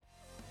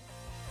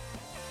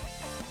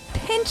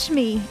pinch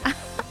me.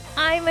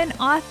 I'm an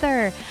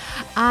author.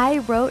 I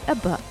wrote a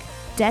book,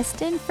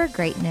 Destined for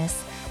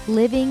Greatness,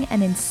 Living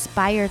an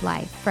Inspired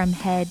Life from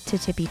Head to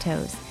Tippy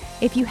Toes.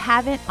 If you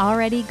haven't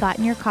already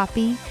gotten your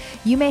copy,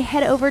 you may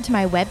head over to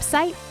my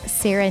website,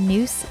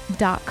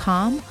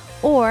 sarahnoose.com,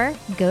 or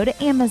go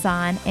to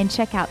Amazon and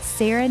check out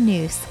Sarah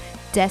Noose,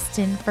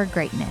 Destined for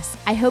Greatness.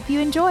 I hope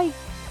you enjoy.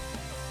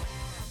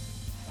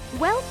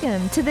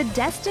 Welcome to the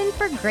Destined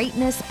for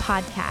Greatness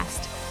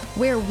podcast,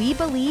 where we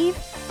believe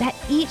that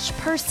each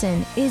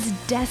person is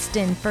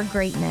destined for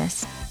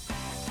greatness.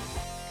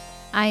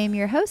 I am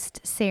your host,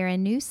 Sarah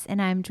Noose,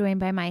 and I'm joined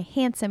by my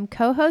handsome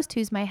co-host,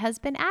 who's my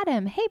husband,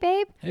 Adam. Hey,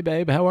 babe. Hey,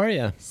 babe. How are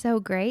you? So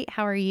great.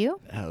 How are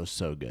you? Oh,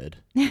 so good.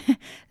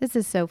 This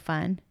is so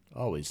fun.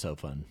 Always so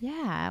fun.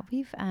 Yeah,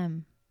 we've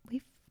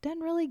done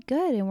really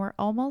good, and we're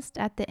almost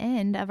at the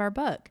end of our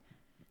book.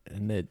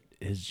 And it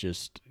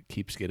just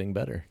keeps getting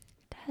better.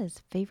 It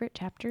does. Favorite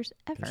chapters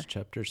ever. This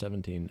chapter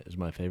 17 is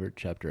my favorite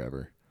chapter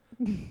ever.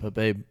 But,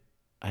 babe,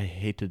 I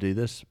hate to do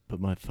this, but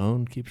my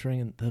phone keeps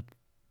ringing. The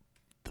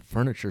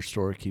furniture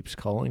store keeps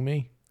calling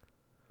me,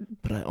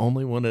 but I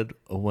only wanted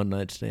a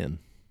one-night stand.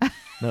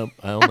 Nope,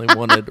 I only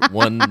wanted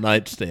one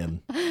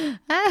nightstand.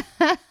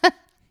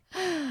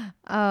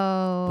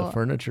 Oh. The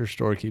furniture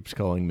store keeps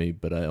calling me,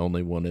 but I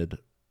only wanted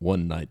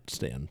one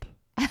nightstand.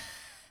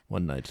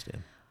 One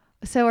nightstand.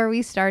 So are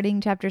we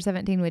starting chapter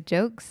 17 with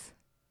jokes?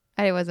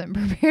 I wasn't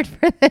prepared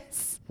for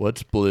this.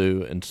 What's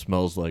blue and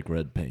smells like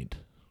red paint?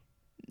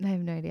 I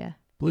have no idea.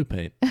 Blue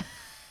paint.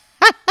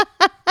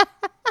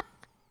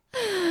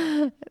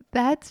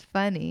 That's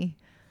funny.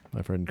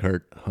 My friend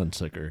Kurt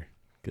Hunsaker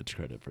gets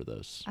credit for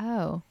those.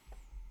 Oh.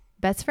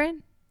 Best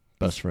friend?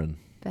 Best friend.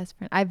 Best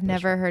friend. I've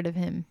never heard of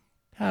him.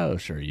 Oh,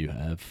 sure you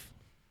have.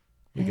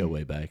 We go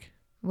way back.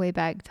 Way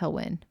back till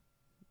when?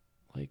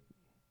 Like,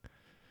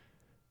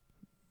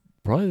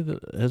 probably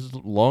as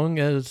long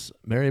as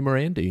Mary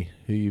Morandi,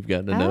 who you've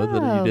gotten to know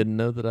that you didn't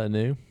know that I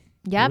knew.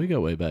 Yeah. We go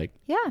way back.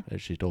 Yeah.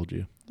 As she told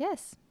you.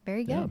 Yes.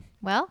 Very good. Yeah.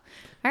 Well,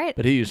 all right.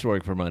 But he used to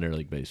work for minor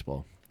league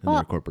baseball in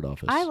their corporate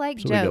office. I like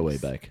so jokes. We go way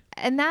back.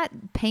 And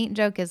that paint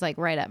joke is like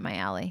right up my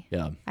alley.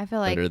 Yeah. I feel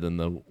like better than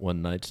the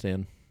one night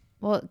stand.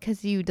 Well,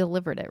 because you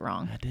delivered it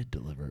wrong. I did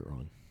deliver it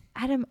wrong.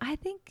 Adam, I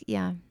think,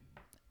 yeah.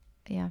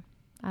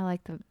 I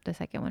like the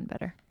second one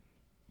better.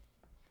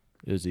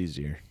 It was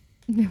easier.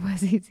 It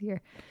was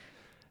easier.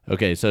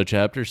 Okay, so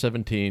chapter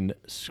 17,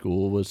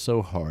 school was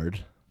so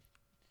hard.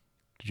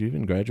 Did you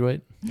even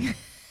graduate?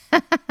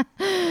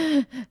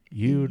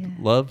 You'd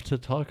love to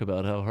talk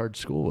about how hard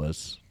school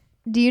was.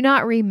 Do you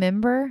not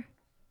remember?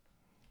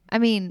 I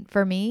mean,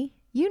 for me,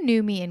 you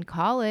knew me in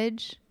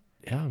college.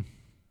 Yeah,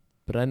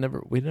 but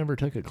we never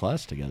took a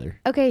class together.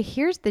 Okay,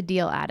 here's the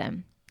deal,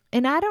 Adam.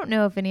 And I don't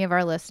know if any of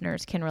our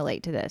listeners can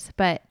relate to this,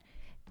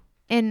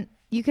 and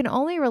you can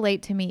only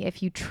relate to me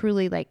if you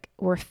truly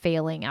were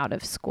failing out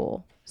of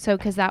school. So,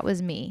 cause that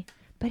was me.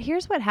 But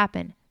here's what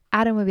happened.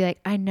 Adam would be like,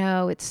 I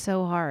know it's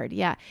so hard.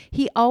 Yeah.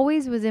 He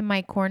always was in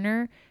my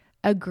corner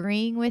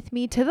agreeing with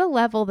me to the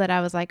level that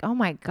I was like, oh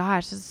my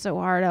gosh, this is so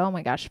hard. Oh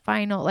my gosh,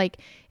 final. It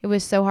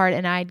was so hard.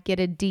 And I'd get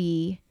a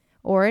D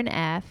or an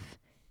F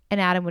and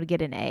Adam would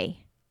get an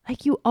A.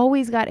 You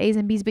always got A's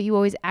and B's, but you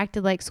always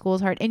acted like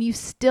school's hard. And you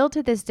still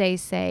to this day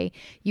say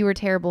you were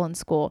terrible in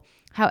school.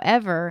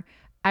 However,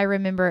 I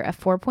remember a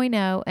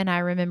 4.0 and I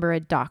remember a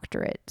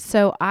doctorate.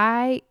 So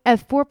a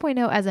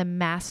 4.0 as a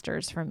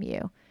master's from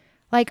you.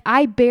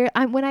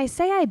 When I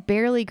say I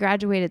barely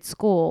graduated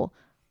school,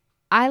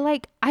 I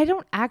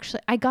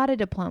got a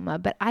diploma,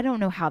 but I don't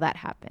know how that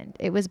happened.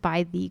 It was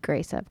by the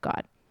grace of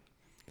God.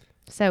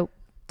 So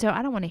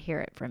I don't want to hear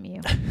it from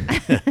you.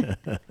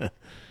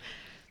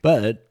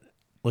 But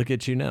look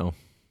at you now.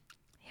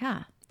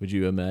 Yeah. Would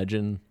you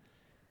imagine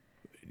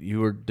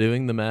you were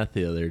doing the math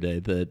the other day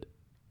that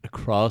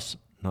across,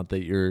 not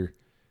that you're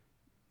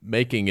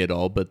making it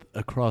all, but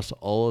across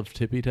all of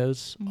Tippy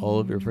Toes, all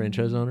of your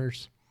franchise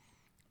owners,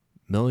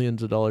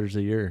 millions of dollars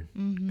a year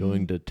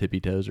going to Tippy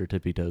Toes or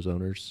Tippy Toes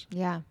owners.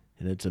 Yeah.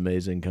 And it's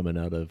amazing coming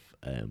out of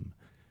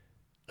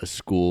a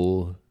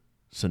school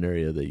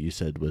scenario that you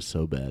said was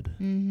so bad,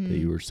 that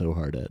you were so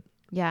hard at.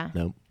 Yeah.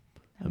 Nope.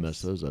 I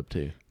messed those up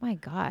too. My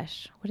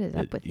gosh. What is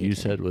up with you? You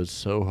today? said was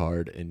so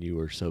hard and you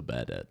were so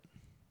bad at.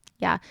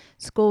 Yeah.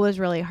 School was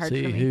really hard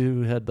See for me.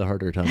 who had the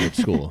harder time at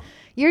school.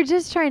 You're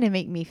just trying to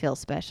make me feel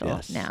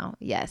special now.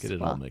 Yes. Get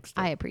it all mixed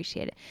up. I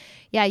appreciate it.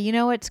 Yeah. You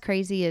know what's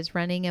crazy is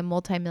running a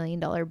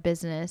multi-million-dollar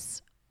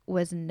business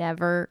was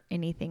never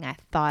anything I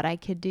thought I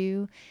could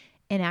do.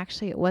 And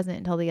actually it wasn't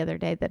until the other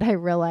day that I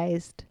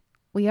realized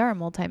we are a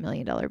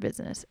multi-million-dollar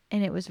business.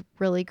 And it was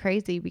really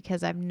crazy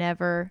because I've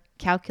never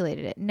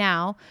calculated it.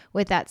 Now,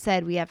 with that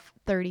said, we have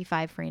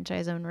 35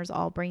 franchise owners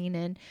all bringing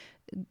in,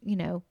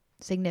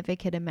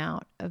 significant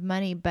amount of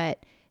money.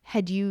 But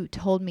had you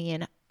told me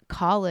in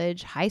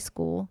college, high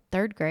school,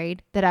 third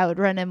grade, that I would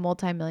run a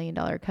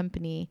multi-million-dollar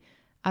company,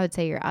 I would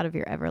say you're out of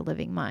your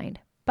ever-living mind.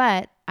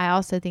 But I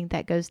also think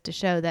that goes to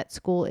show that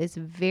school is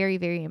very,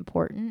 very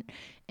important.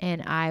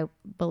 And I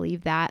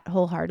believe that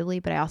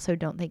wholeheartedly, but I also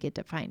don't think it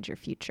defines your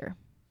future.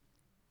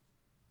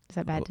 Is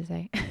that bad to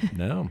say?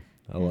 No,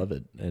 I love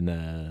it.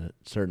 And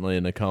certainly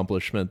an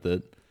accomplishment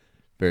that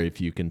very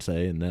few can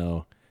say. And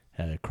now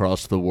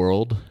across the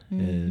world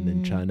and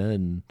in China,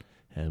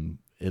 and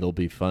it'll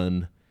be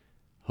fun,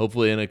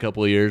 hopefully in a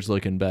couple of years,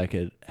 looking back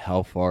at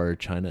how far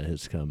China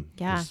has come.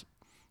 Yeah. 'Cause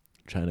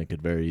China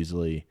could very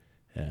easily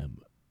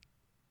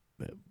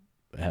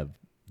have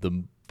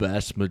the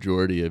vast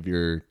majority of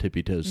your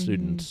tippy toes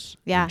students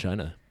Yeah. in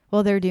China.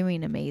 Well, they're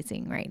doing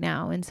amazing right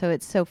now. And so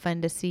it's so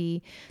fun to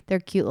see their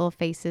cute little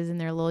faces and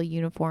their little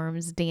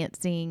uniforms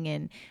dancing.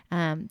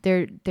 And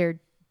they're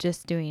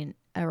just doing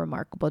a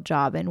remarkable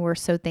job. And we're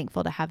so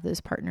thankful to have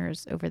those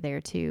partners over there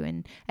too.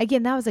 And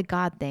again, that was a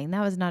God thing.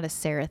 That was not a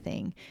Sarah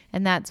thing.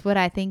 And that's what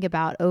I think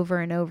about over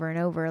and over and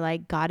over.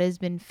 Like, God has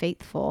been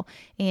faithful,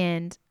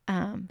 and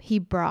he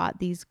brought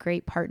these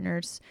great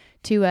partners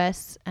to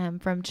us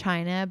from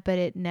China, but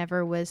it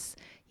never was,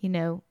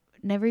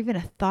 never even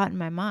a thought in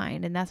my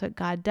mind. And that's what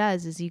God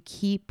does, is you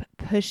keep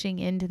pushing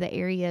into the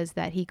areas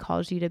that he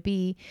calls you to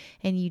be,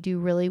 and you do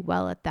really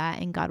well at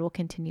that, and God will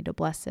continue to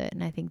bless it.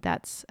 And I think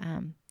that's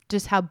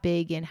just how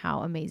big and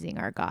how amazing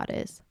our God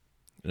is.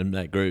 And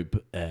that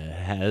group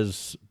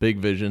has big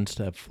visions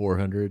to have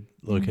 400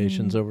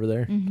 locations over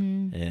there,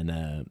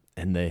 and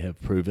they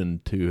have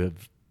proven to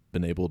have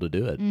been able to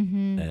do it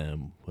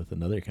with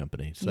another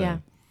company.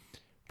 So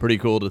pretty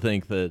cool to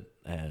think that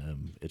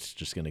it's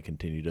just going to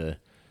continue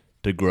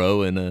to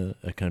grow in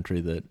a country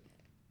that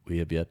we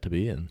have yet to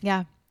be in.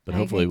 Yeah. But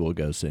hopefully we'll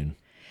go soon.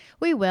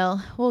 We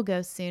will. We'll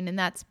go soon. And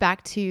that's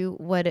back to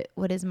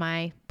what is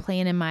my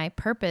plan and my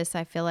purpose,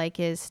 I feel like,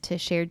 is to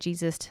share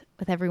Jesus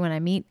with everyone I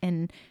meet,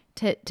 and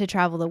to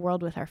travel the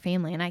world with our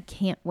family. And I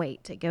can't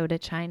wait to go to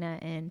China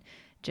and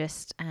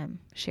just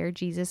share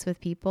Jesus with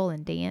people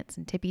and dance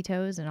and tippy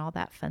toes and all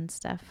that fun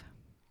stuff.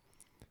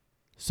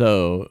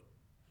 So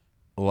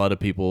a lot of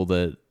people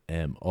that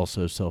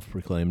also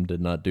self-proclaimed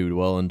did not do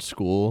well in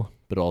school,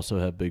 but also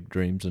have big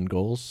dreams and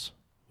goals.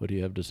 What do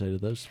you have to say to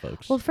those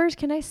folks? Well, first,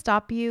 can I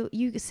stop you?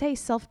 You say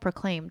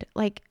self-proclaimed.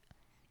 Like,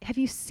 have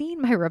you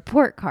seen my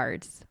report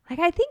cards? Like,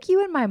 I think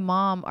you and my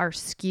mom are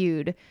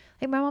skewed.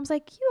 Like, my mom's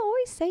like, you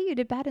always say you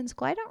did bad in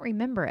school. I don't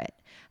remember it.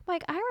 I'm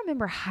like, I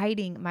remember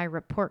hiding my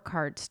report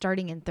card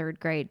starting in 3rd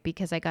grade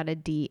because I got a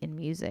D in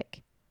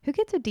music. Who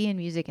gets a D in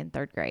music in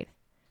 3rd grade?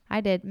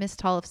 I did. Miss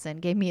Tollefson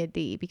gave me a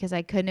D because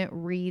I couldn't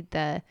read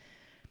the,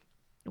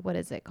 what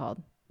is it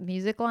called?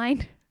 Music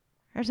line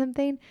or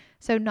something.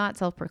 So not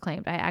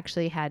self-proclaimed. I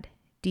actually had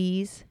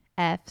D's,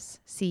 F's,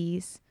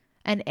 C's.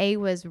 An A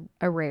was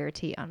a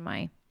rarity on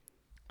my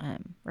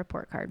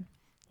report card.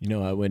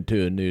 I went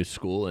to a new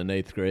school in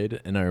 8th grade,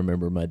 and I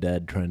remember my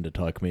dad trying to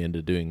talk me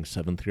into doing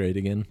 7th grade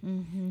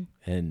again.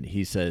 And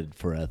he said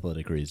for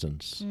athletic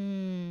reasons.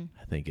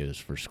 I think it was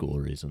for school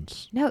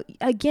reasons. No,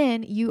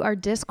 again, you are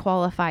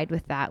disqualified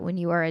with that when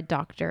you are a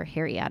Dr.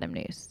 Harry Adam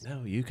News.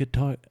 No, you could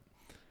talk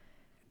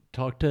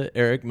to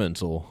Eric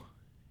Menzel.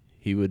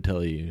 He would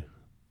tell you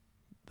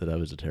that I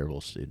was a terrible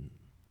student.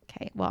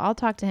 Okay, well, I'll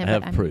talk to him. I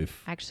have I'm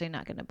proof. Actually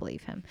not going to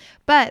believe him.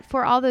 But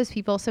for all those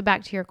people, so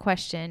back to your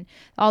question,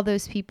 all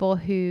those people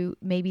who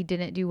maybe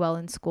didn't do well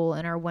in school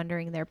and are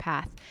wondering their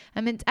path.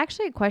 It's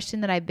actually a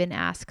question that I've been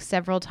asked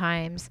several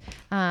times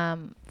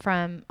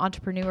from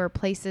entrepreneur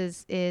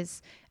places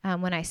is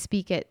when I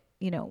speak at,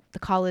 the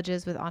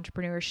colleges with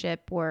entrepreneurship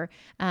or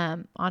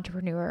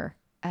entrepreneur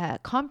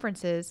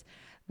conferences.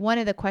 One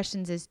of the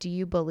questions is, do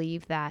you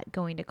believe that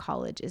going to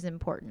college is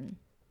important?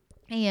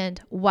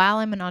 And while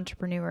I'm an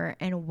entrepreneur,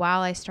 and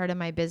while I started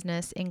my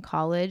business in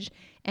college,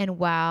 and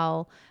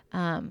while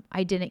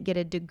I didn't get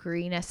a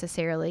degree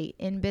necessarily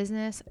in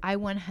business, I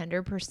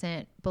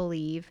 100%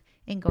 believe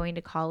in going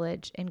to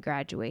college and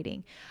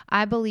graduating.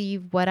 I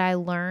believe what I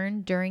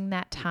learned during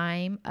that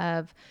time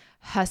of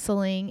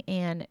hustling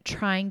and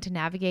trying to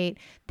navigate,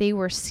 they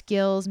were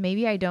skills.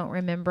 Maybe I don't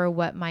remember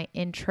what my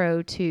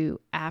intro to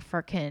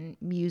African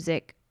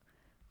music,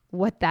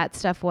 what that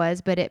stuff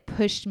was, but it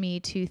pushed me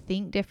to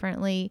think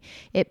differently.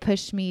 It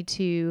pushed me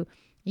to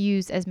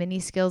use as many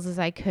skills as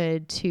I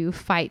could to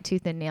fight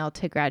tooth and nail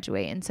to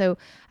graduate. And so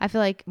I feel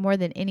like more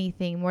than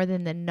anything, more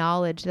than the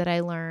knowledge that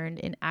I learned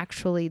in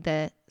actually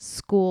the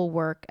school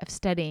work of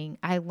studying,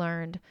 I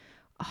learned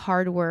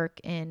hard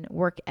work and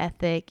work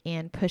ethic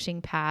and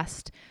pushing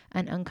past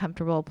an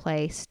uncomfortable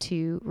place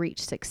to reach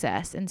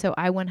success. And so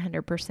I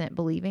 100%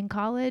 believe in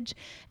college,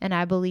 and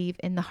I believe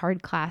in the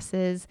hard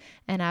classes,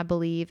 and I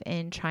believe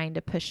in trying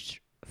to push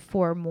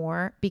for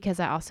more, because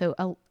I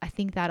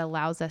think that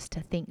allows us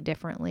to think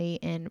differently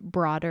and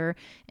broader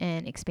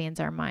and expands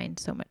our mind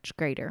so much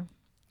greater.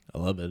 I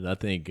love it. I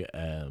think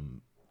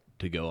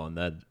to go on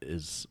that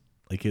is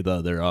like the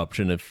other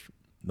option, if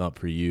not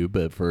for you,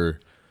 but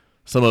for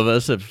some of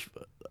us, if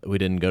we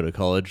didn't go to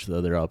college, the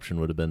other option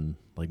would have been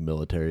like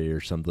military or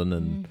something,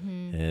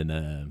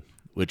 and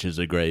which is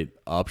a great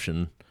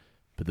option,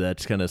 but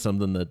that's kind of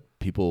something that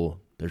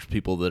there's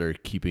people that are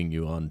keeping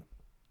you on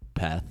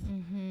path,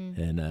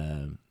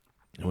 and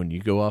when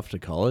you go off to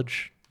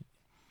college,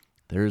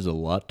 there's a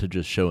lot to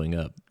just showing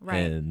up,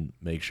 and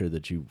make sure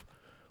that you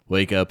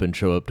wake up and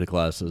show up to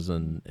classes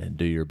and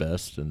do your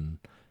best, and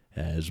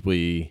as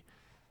we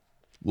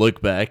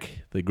look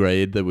back, the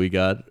grade that we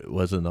got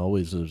wasn't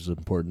always as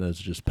important as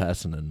just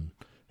passing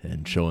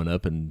and showing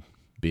up and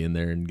being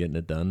there and getting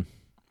it done.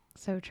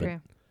 So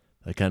true.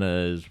 That kind of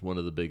is one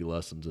of the big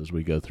lessons as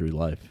we go through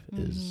life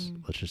is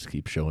let's just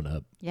keep showing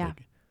up. Yeah.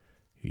 Like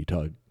you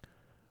talked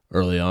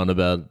early on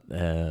about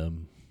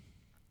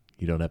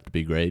you don't have to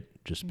be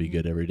great, just be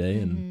good every day.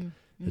 And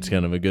it's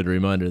kind of a good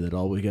reminder that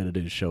all we got to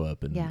do is show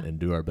up and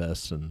do our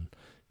best. And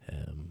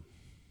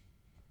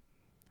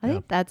I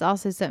think that's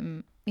also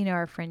something,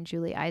 our friend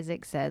Julie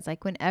Isaac says,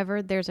 like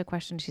whenever there's a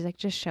question, she's like,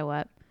 just show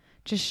up.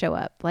 Just show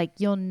up. Like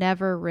you'll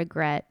never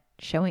regret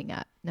showing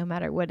up no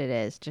matter what it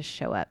is. Just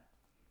show up.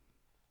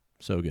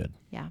 So good.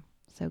 Yeah.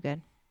 So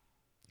good.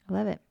 I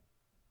love it.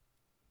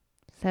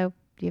 So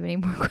do you have any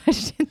more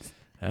questions?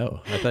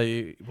 Oh, I thought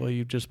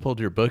you just pulled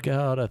your book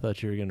out. I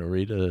thought you were going to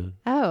read a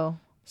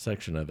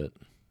section of it.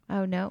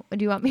 Oh, no.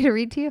 Do you want me to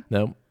read to you?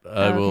 No,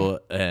 I will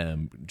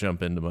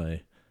jump into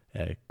my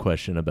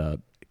question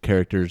about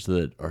characters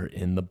that are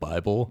in the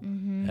Bible.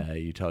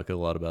 You talk a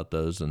lot about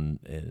those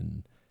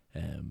and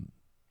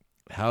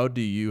how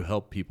do you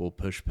help people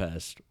push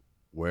past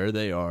where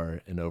they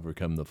are and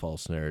overcome the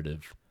false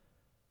narrative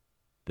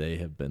they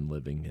have been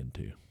living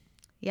into?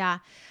 Yeah,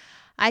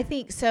 I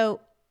think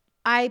so.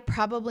 I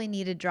probably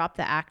need to drop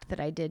the act that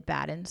I did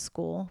bad in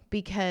school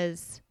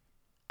because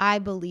I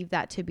believe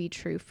that to be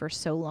true for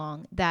so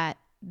long that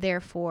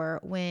therefore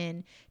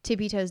when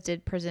Tippy Toes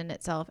did present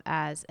itself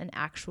as an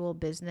actual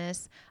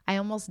business, I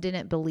almost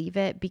didn't believe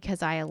it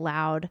because I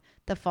allowed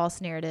the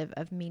false narrative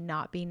of me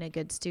not being a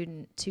good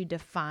student to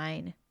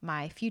define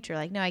my future.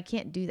 Like, no, I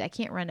can't do that. I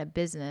can't run a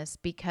business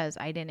because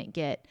I didn't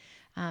get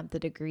the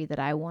degree that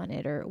I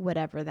wanted or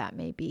whatever that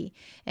may be.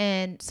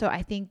 And so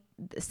I think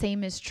the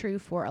same is true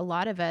for a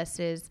lot of us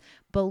is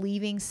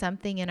believing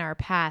something in our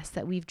past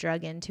that we've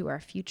drug into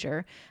our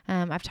future.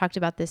 I've talked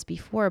about this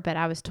before, but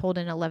I was told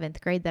in 11th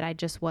grade that I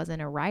just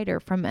wasn't a writer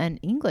from an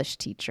English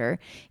teacher.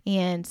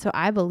 And so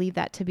I believe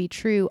that to be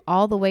true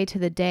all the way to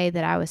the day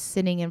that I was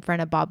sitting in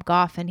front of Bob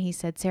Goff and he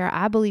said, Sarah,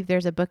 I believe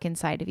there's a book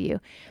inside of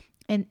you.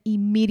 And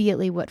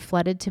immediately what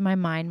flooded to my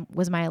mind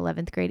was my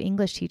 11th grade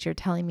English teacher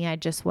telling me I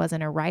just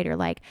wasn't a writer.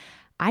 Like,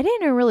 I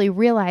didn't really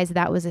realize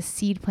that was a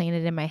seed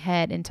planted in my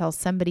head until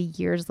somebody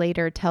years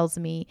later tells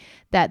me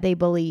that they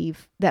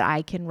believe that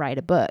I can write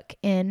a book.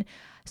 And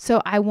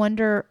so I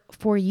wonder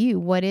for you,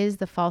 what is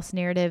the false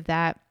narrative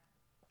that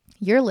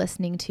you're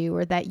listening to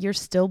or that you're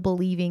still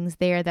believing's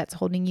there that's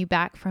holding you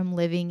back from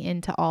living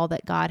into all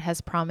that God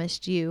has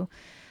promised you?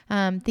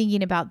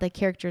 Thinking about the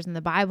characters in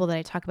the Bible that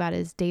I talk about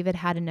is David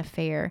had an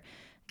affair.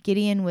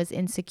 Gideon was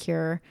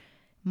insecure.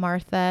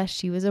 Martha,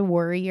 she was a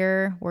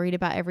worrier, worried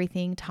about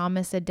everything.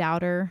 Thomas, a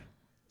doubter.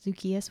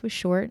 Zacchaeus was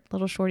short,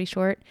 little shorty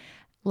short.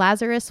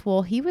 Lazarus,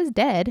 well, he was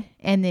dead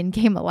and then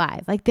came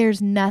alive. Like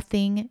there's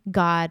nothing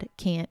God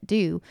can't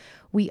do.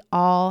 We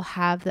all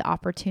have the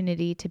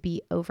opportunity to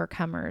be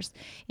overcomers.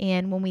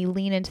 And when we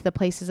lean into the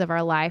places of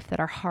our life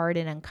that are hard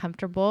and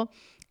uncomfortable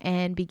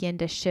and begin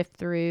to shift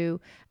through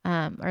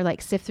or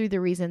like sift through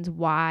the reasons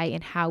why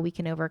and how we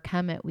can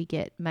overcome it, we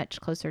get much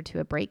closer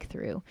to a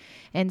breakthrough.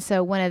 And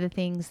so one of the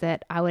things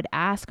that I would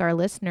ask our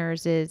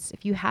listeners is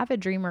if you have a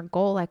dream or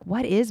goal, like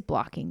what is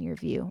blocking your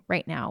view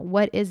right now?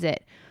 What is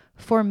it?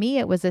 For me,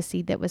 it was a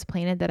seed that was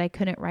planted that I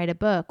couldn't write a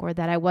book or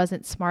that I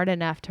wasn't smart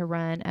enough to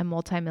run a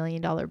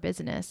multi-million-dollar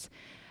business.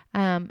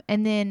 And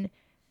then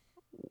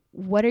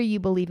what are you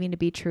believing to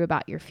be true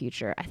about your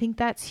future? I think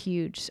that's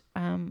huge.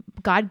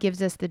 God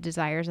gives us the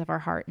desires of our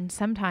heart, and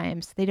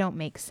sometimes they don't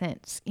make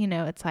sense.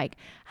 It's like,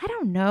 I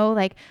don't know,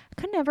 like I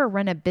could never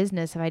run a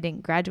business if I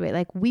didn't graduate.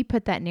 Like we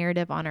put that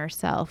narrative on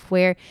ourselves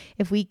where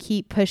if we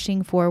keep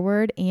pushing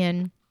forward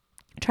and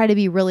try to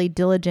be really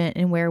diligent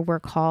in where we're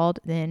called,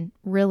 then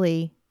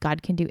really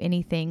God can do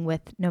anything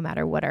with no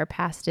matter what our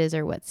past is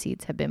or what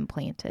seeds have been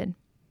planted.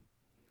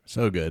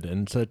 So good.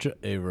 And such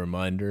a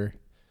reminder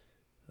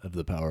of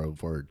the power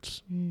of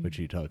words, which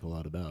you talk a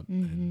lot about,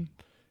 and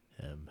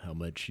how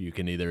much you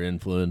can either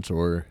influence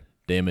or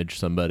damage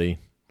somebody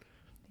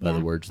by the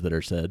words that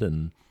are said.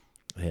 And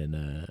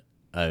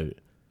we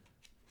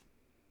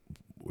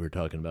were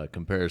talking about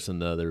comparison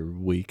the other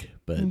week,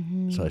 but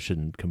so I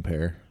shouldn't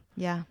compare.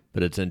 Yeah.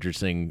 But it's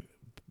interesting.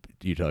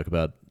 You talk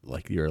about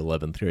like your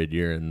 11th grade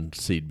year and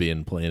seed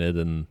being planted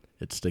and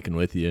it's sticking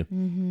with you.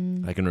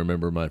 I can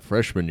remember my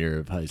freshman year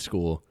of high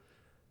school,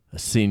 a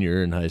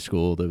senior in high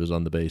school that was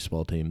on the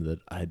baseball team that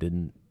I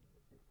didn't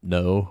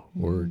know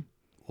or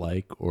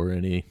like or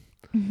any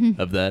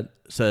of that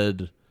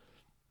said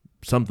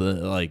something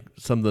to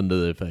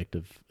the effect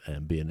of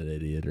being an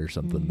idiot or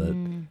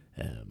something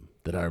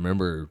that I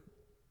remember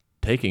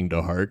taking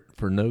to heart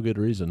for no good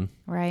reason.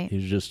 Right. He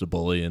was just a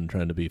bully and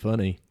trying to be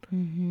funny.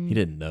 He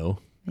didn't know.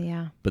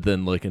 Yeah. But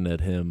then looking at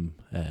him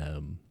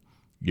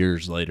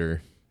years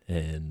later,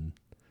 and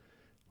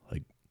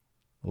like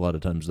a lot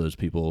of times those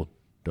people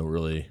don't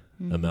really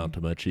amount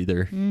to much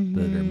either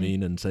that are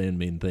mean and saying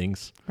mean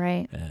things.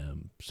 Right.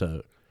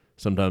 So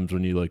sometimes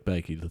when you look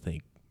back, you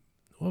think,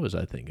 what was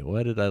I thinking?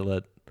 Why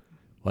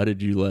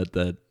did you let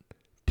that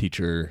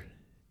teacher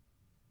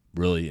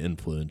really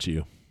influence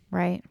you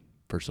Right.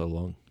 for so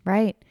long.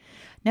 Right.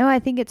 No, I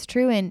think it's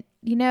true. And,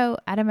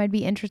 Adam, I'd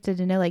be interested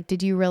to know, like,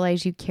 did you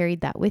realize you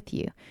carried that with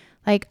you?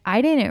 Like,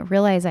 I didn't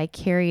realize I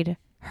carried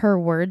her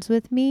words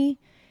with me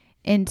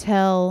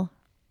until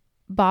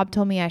Bob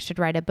told me I should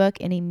write a book.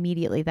 And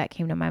immediately that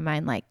came to my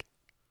mind. Like,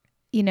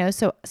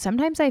 so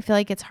sometimes I feel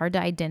like it's hard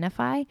to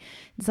identify.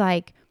 It's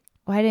like,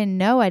 well, I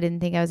didn't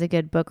think I was a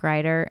good book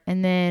writer.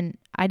 And then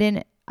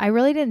I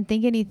really didn't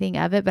think anything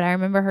of it, but I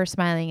remember her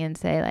smiling and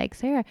say, like,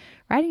 Sarah,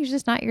 writing's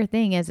just not your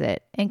thing, is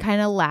it? And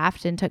kind of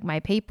laughed and took my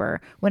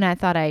paper when I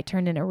thought I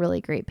turned in a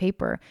really great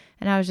paper.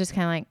 And I was just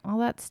kind of like, oh,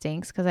 that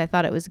stinks, because I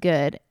thought it was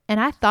good. And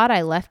I thought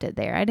I left it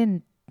there. I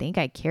didn't think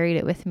I carried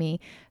it with me.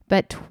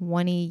 But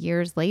 20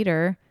 years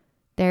later,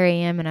 there I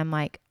am. And I'm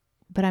like,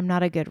 but I'm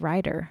not a good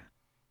writer.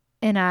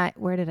 And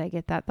where did I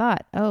get that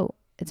thought? Oh,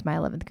 it's my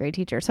 11th grade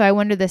teacher. So I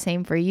wonder the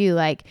same for you.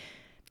 Like,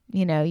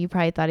 you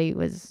probably thought he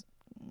was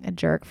a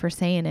jerk for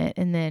saying it,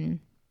 and then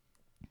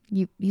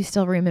you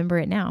still remember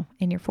it now,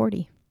 and you're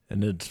 40.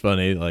 And it's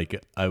funny, like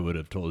I would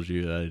have told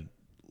you I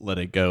let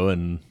it go,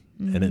 and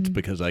it's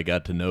because I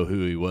got to know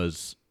who he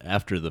was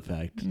after the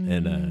fact,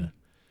 and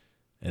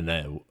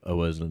I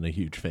wasn't a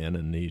huge fan,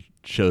 and he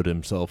showed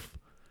himself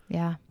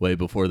way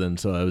before then,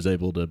 so I was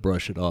able to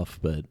brush it off.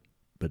 But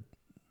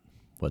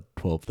what,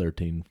 12,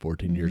 13,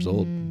 14 years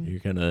old, you're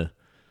kind of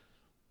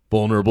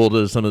vulnerable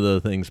to some of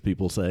the things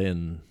people say,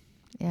 and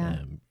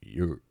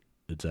you're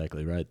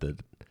exactly right that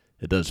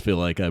it does feel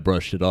like I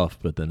brushed it off,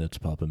 but then it's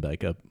popping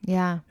back up.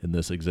 Yeah. In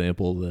this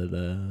example,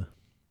 that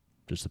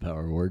just the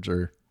power of words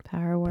are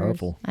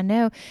powerful. I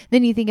know.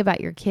 Then you think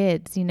about your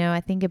kids. I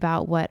think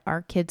about what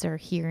our kids are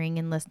hearing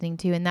and listening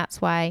to, and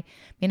that's why.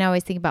 I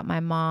always think about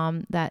my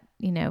mom. That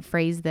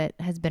phrase that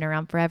has been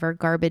around forever: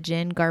 "Garbage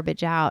in,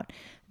 garbage out."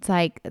 It's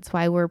like that's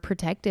why we're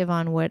protective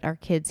on what our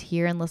kids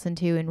hear and listen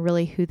to, and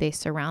really who they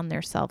surround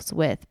themselves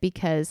with,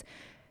 because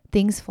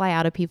things fly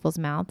out of people's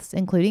mouths,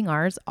 including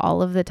ours,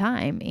 all of the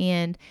time.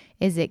 And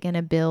is it going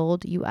to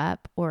build you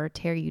up or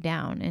tear you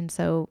down? And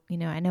so,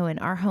 I know in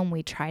our home,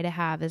 we try to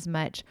have as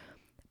much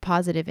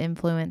positive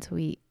influence.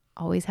 We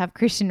always have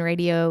Christian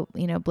radio,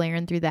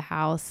 blaring through the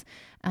house.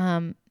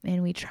 And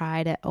we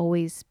try to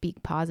always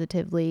speak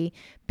positively,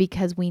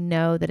 because we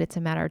know that it's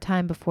a matter of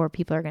time before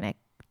people are going to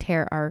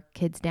tear our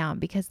kids down,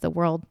 because the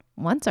world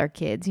wants our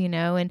kids,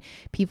 and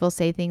people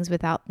say things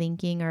without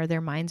thinking, or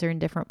their minds are in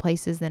different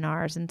places than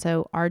ours. And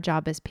so our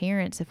job as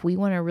parents, if we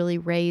want to really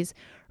raise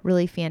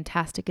really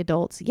fantastic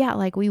adults,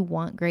 like we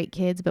want great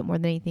kids, but more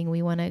than anything,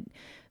 we want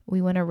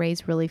to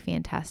raise really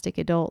fantastic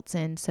adults.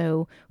 And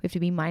so we have to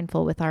be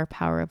mindful with our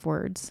power of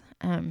words.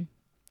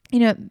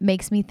 It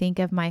makes me think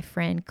of my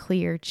friend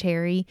Clear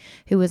Cherry,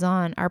 who was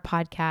on our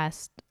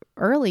podcast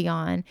early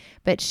on,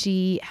 but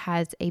she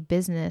has a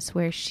business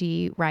where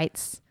she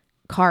writes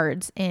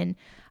cards. And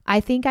I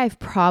think I've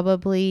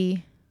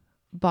probably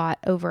bought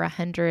over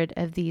 100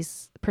 of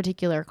these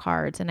particular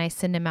cards, and I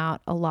send them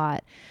out a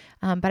lot.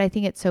 But I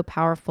think it's so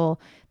powerful.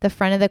 The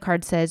front of the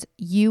card says,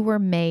 "You were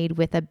made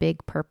with a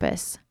big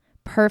purpose,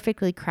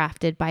 perfectly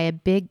crafted by a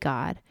big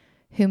God,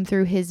 whom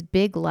through his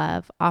big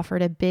love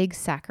offered a big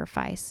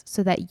sacrifice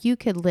so that you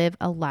could live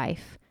a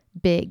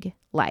big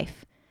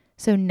life.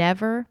 So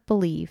never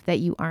believe that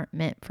you aren't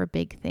meant for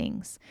big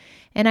things."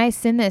 And I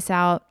send this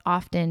out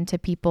often to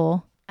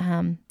people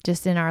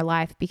just in our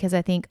life, because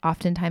I think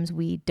oftentimes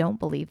we don't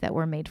believe that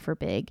we're made for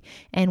big,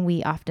 and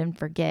we often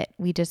forget.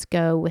 We just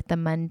go with the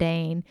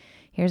mundane.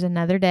 Here's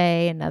another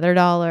day, another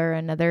dollar,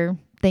 another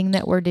thing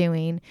that we're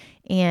doing.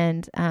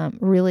 And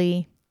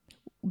really,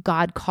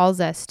 God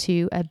calls us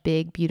to a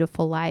big,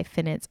 beautiful life,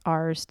 and it's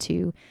ours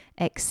to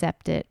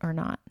accept it or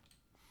not.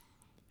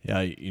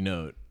 Yeah,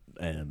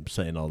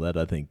 saying all that,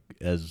 I think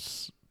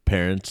as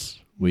parents,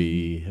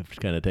 we have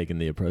kind of taken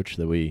the approach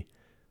that we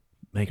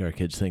make our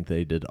kids think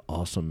they did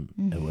awesome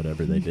at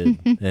whatever they did.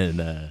 And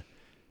I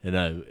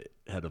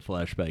had a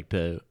flashback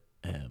to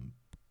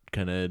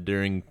kind of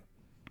during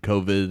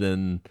COVID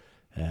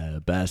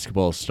and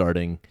basketball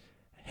starting.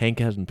 Hank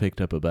hasn't picked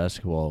up a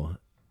basketball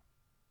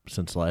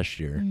since last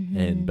year,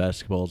 and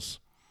basketball's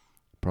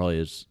probably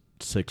his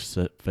sixth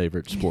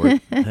favorite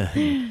sport.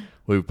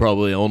 We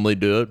probably only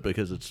do it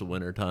because it's the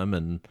winter time,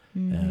 and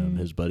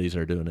his buddies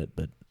are doing it,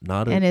 but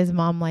and his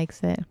mom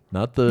likes it.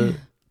 Not the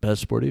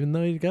best sport, even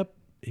though he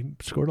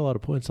scored a lot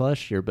of points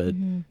last year. But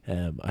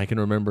I can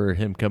remember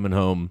him coming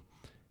home,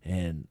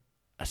 and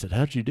I said,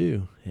 "How'd you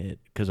do?"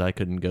 Because I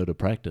couldn't go to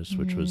practice,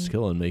 which was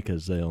killing me,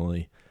 because they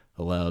only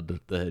allowed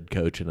the head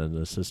coach and an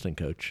assistant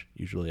coach.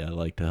 Usually I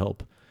like to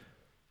help.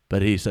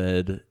 But he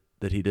said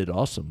that he did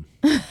awesome.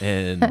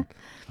 And I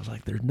was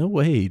like, there's no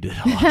way he did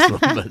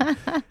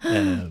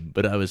awesome.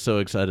 But I was so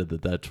excited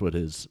that that's what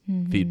his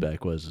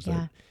feedback was,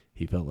 that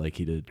he felt like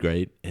he did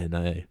great. And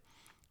I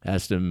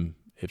asked him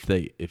if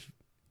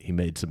he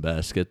made some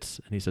baskets,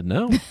 and he said,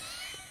 no.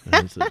 And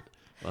I said,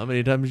 well, how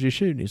many times did you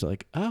shoot? And he's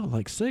like,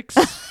 like 6.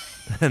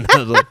 And I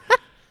was like,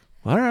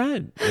 all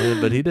right.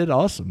 But he did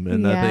awesome.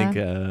 And I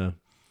think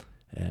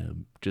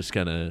just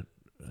kind of,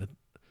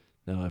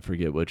 now I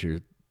forget what your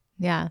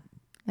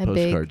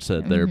postcard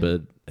said there,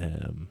 but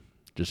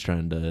just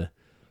trying to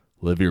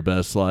live your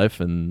best life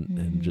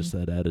and just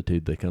that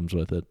attitude that comes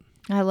with it.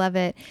 I love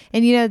it.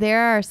 And,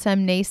 there are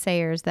some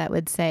naysayers that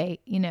would say,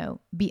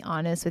 be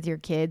honest with your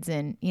kids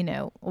and,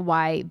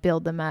 why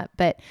build them up.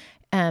 But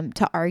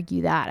to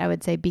argue that, I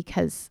would say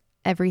because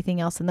everything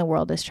else in the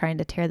world is trying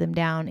to tear them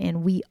down,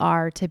 and we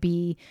are to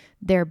be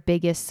their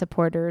biggest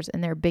supporters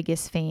and their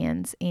biggest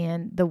fans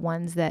and the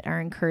ones that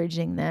are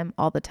encouraging them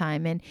all the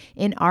time. And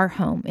in our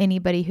home,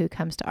 anybody who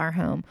comes to our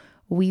home,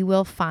 we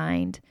will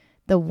find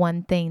the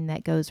one thing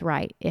that goes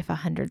right if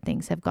 100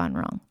 things have gone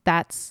wrong.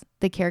 That's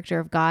the character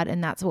of God,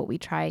 and that's what we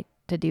try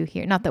to do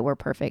here. Not that we're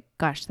perfect.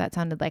 Gosh, that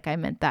sounded like I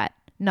meant that.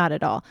 Not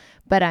at all.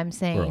 But I'm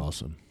saying... We're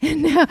awesome.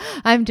 No,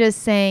 I'm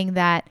just saying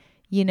that,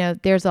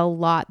 there's a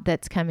lot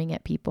that's coming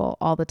at people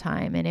all the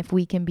time. And if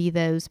we can be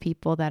those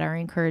people that are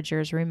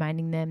encouragers,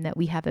 reminding them that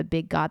we have a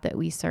big God that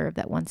we serve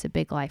that wants a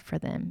big life for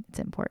them, it's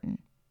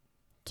important.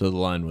 So the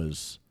line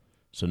was,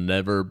 so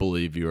never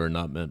believe you are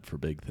not meant for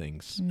big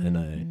things. And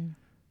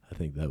I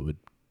think that would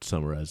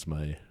summarize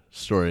my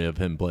story of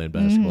him playing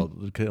basketball,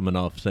 coming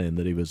off saying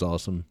that he was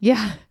awesome.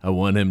 Yeah. I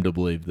want him to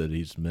believe that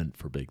he's meant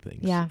for big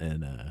things. Yeah.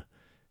 And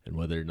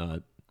whether or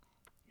not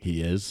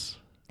he is.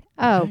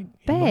 Oh, he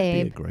babe. might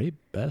be a great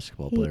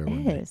basketball player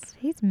one day.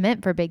 He's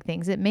meant for big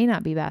things. It may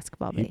not be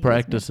basketball. He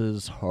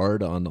practices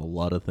hard on a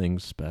lot of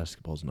things.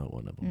 Basketball's not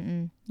one of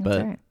them.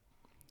 But right.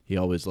 He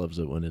always loves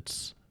it when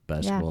it's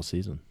basketball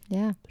season.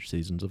 Yeah. They're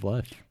seasons of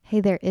life. Hey,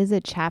 there is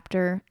a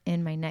chapter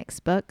in my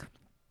next book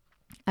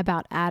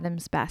about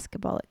Adam's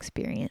basketball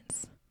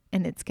experience,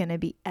 and it's going to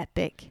be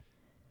epic.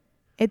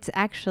 It's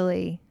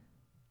actually,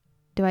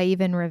 do I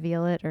even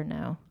reveal it or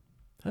no?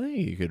 I think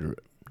you could,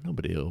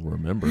 nobody will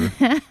remember.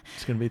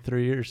 It's going to be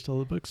 3 years till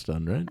the book's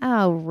done, right?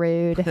 Oh,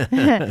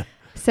 rude.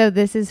 So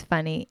this is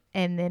funny,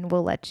 and then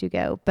we'll let you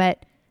go.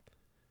 But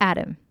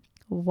Adam,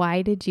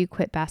 why did you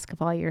quit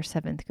basketball your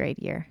 7th grade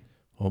year?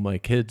 Well, my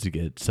kids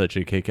get such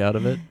a kick out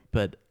of it,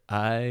 but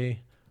I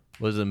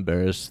was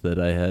embarrassed that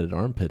I had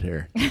armpit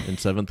hair in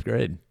 7th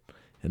grade,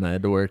 and I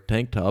had to wear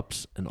tank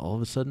tops, and all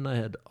of a sudden I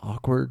had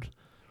awkward,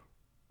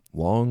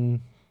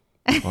 long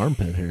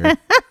armpit hair.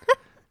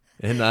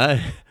 And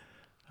I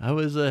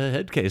was a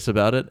head case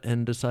about it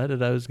and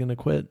decided I was going to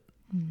quit.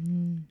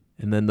 And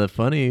then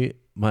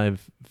my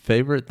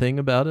favorite thing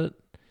about it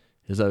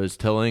is I was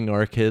telling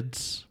our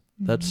kids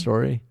that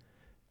story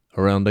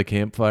around a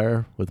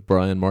campfire with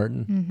Brian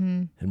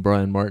Martin. And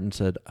Brian Martin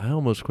said, I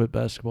almost quit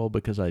basketball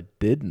because I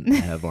didn't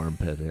have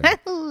armpit hair. I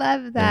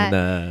love that.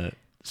 And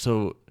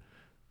so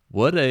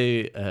what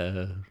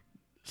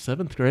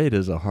 7th grade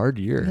is a hard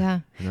year. Yeah.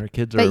 And our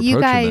kids are but approaching you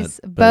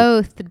guys that.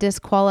 both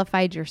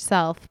disqualified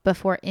yourself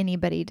before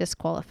anybody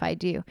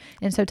disqualified you.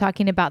 And so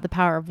talking about the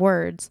power of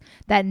words,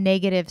 that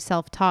negative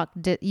self-talk,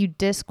 you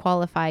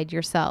disqualified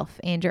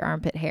yourself and your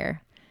armpit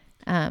hair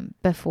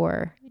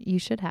before you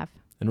should have.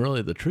 And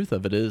really the truth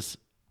of it is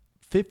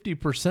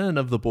 50%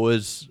 of the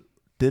boys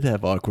did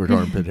have awkward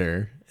armpit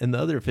hair, and the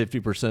other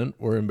 50%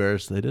 were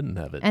embarrassed they didn't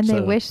have it. And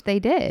they wish they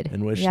did.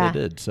 And wish they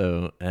did.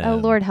 So, oh,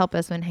 Lord help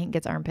us when Hank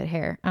gets armpit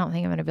hair. I don't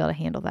think I'm going to be able to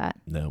handle that.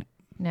 No.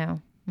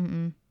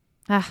 Mm-mm.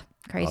 Ah,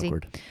 crazy.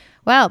 Awkward.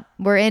 Well,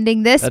 we're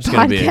ending this That's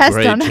podcast. That's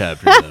going to be a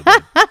great chapter.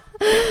 Though,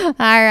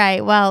 all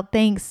right. Well,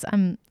 thanks.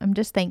 I'm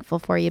just thankful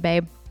for you,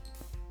 babe.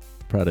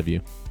 Proud of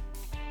you.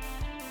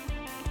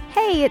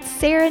 Hey, it's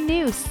Sarah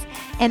Noose,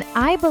 and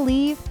I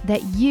believe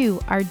that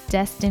you are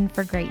destined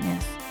for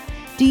greatness.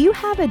 Do you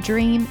have a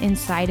dream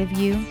inside of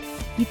you?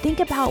 You think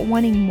about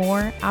wanting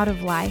more out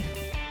of life?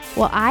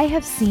 Well, I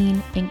have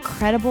seen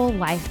incredible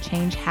life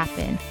change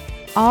happen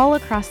all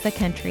across the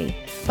country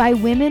by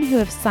women who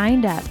have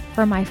signed up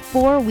for my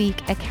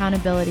 4-week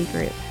accountability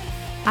group.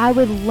 I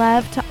would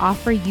love to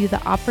offer you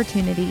the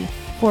opportunity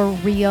for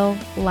real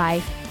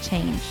life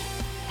change.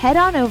 Head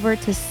on over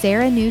to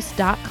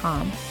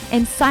sarahnoose.com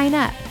and sign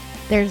up.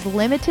 There's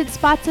limited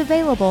spots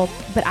available,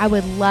 but I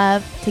would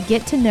love to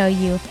get to know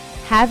you,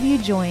 have you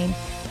join,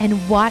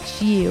 and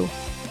watch you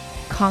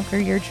conquer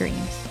your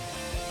dreams.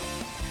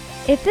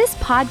 If this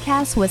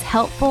podcast was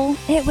helpful,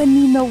 it would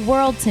mean the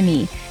world to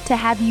me to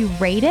have you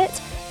rate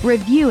it,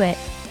 review it,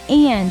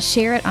 and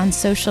share it on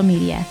social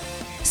media.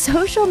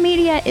 Social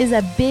media is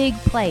a big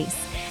place,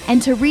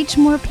 and to reach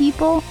more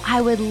people,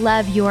 I would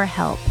love your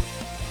help.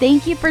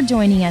 Thank you for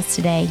joining us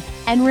today,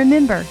 and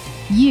remember,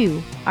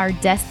 you are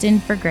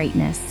destined for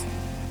greatness.